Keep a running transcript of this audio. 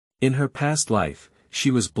In her past life,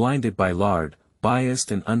 she was blinded by lard,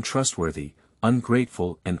 biased and untrustworthy,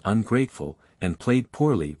 ungrateful, and played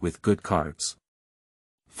poorly with good cards.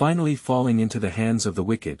 Finally falling into the hands of the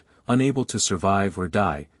wicked, unable to survive or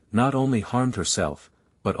die, not only harmed herself,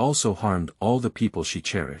 but also harmed all the people she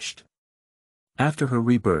cherished. After her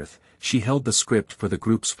rebirth, she held the script for the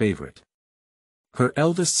group's favorite. Her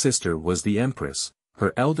eldest sister was the Empress,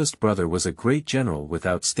 her eldest brother was a great general with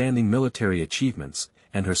outstanding military achievements,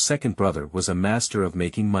 and her second brother was a master of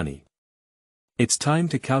making money. It's time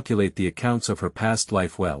to calculate the accounts of her past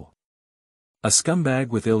life well. A scumbag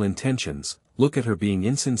with ill intentions, look at her being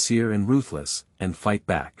insincere and ruthless, and fight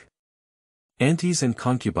back. Aunties and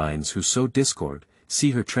concubines who sow discord,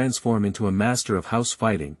 see her transform into a master of house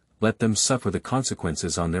fighting, let them suffer the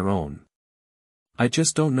consequences on their own. I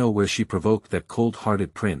just don't know where she provoked that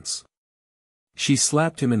cold-hearted prince. She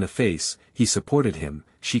slapped him in the face, he supported him,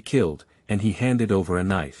 she killed, and he handed over a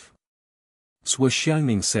knife. Sui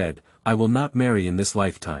Xiangning said, I will not marry in this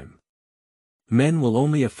lifetime. Men will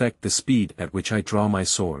only affect the speed at which I draw my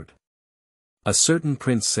sword. A certain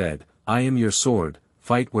prince said, I am your sword,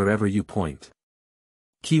 fight wherever you point.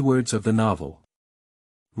 Keywords of the novel.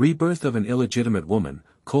 Rebirth of an illegitimate woman,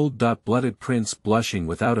 cold-blooded prince blushing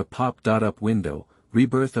without a pop-up window,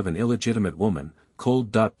 rebirth of an illegitimate woman,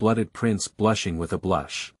 cold-blooded prince blushing with a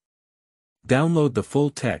blush. Download the full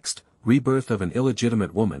text, rebirth of an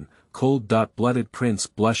illegitimate woman, cold-blooded prince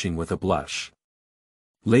blushing with a blush.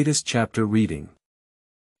 Latest chapter reading.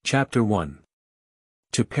 Chapter 1.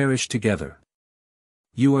 To Perish Together.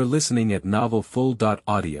 You are listening at Novel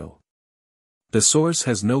Full.audio. The source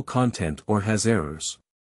has no content or has errors.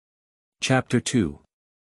 Chapter 2.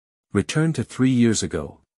 Return to 3 years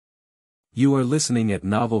ago. You are listening at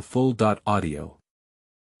Novel Full.audio.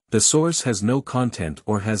 The source has no content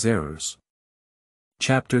or has errors.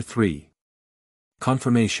 Chapter 3.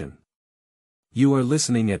 Confirmation. You are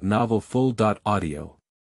listening at Novel Full.audio.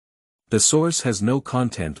 The source has no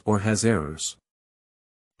content or has errors.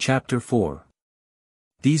 Chapter 4.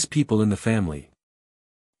 These people in the family.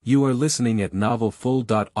 You are listening at Novel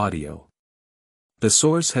Full.audio. The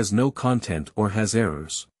source has no content or has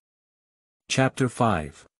errors. Chapter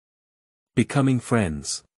 5. Becoming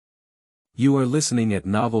Friends. You are listening at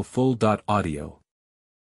Novel Full.audio.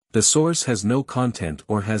 The source has no content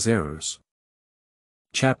or has errors.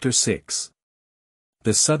 Chapter 6.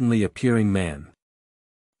 The Suddenly Appearing Man.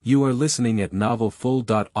 You are listening at Novel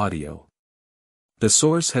Full.audio. The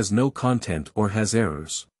source has no content or has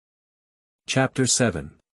errors. Chapter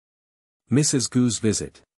 7. Mrs. Gu's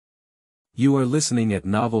Visit. You are listening at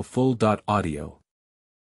Novel Full.audio.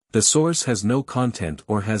 The source has no content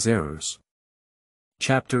or has errors.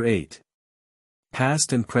 Chapter 8.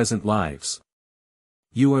 Past and Present Lives.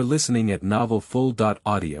 You are listening at Novel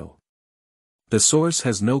Full.audio. The source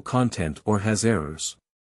has no content or has errors.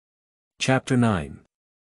 Chapter 9.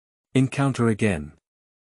 Encounter Again.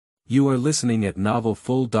 You are listening at Novel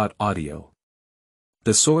Full.audio.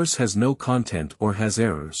 The source has no content or has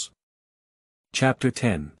errors. Chapter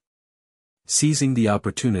 10. Seizing the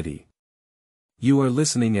Opportunity. You are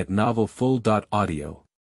listening at Novel Full.audio.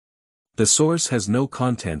 The source has no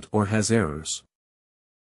content or has errors.